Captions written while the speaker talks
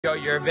Yo,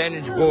 your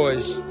advantage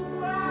boys.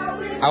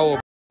 I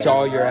will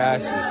all your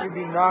asses. You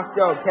be knocked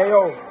out,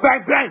 KO.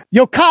 Bang, bang.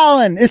 Yo,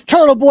 Colin, it's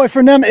Turtleboy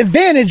from them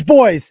Advantage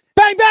Boys.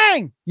 Bang,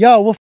 bang. Yo,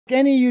 we'll f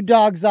any of you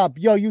dogs up.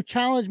 Yo, you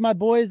challenge my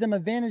boys, them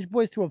Advantage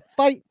Boys, to a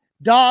fight,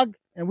 dog.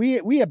 And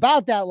we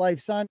about that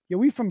life, son. Yo,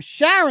 we from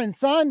Sharon,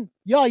 son.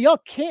 Yo, your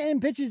Canton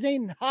bitches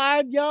ain't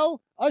hard,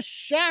 yo. Us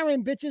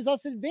Sharon bitches,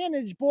 us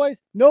Advantage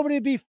Boys. Nobody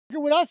be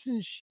f***ing with us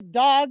and shit,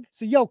 dog.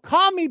 So, yo,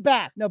 call me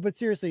back. No, but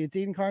seriously, it's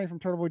Aiden Carney from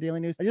Turtleboy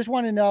Daily News. I just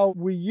want to know,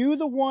 were you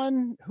the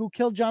one who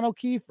killed John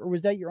O'Keefe, or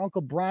was that your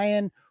Uncle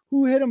Brian?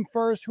 Who hit him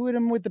first? Who hit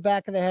him with the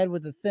back of the head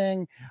with the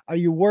thing? Are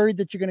you worried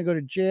that you're going to go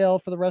to jail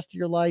for the rest of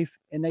your life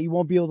and that you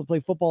won't be able to play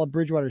football at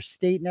Bridgewater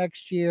State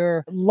next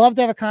year? I'd love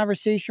to have a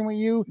conversation with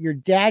you. Your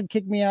dad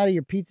kicked me out of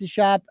your pizza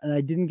shop and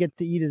I didn't get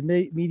to eat his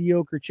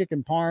mediocre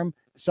chicken parm.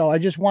 So I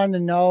just wanted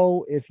to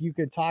know if you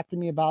could talk to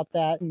me about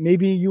that.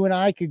 Maybe you and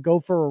I could go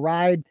for a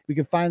ride. We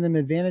could find them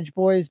Advantage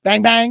Boys.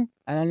 Bang, bang.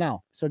 I don't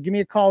know. So give me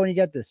a call when you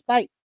get this.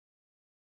 Bye.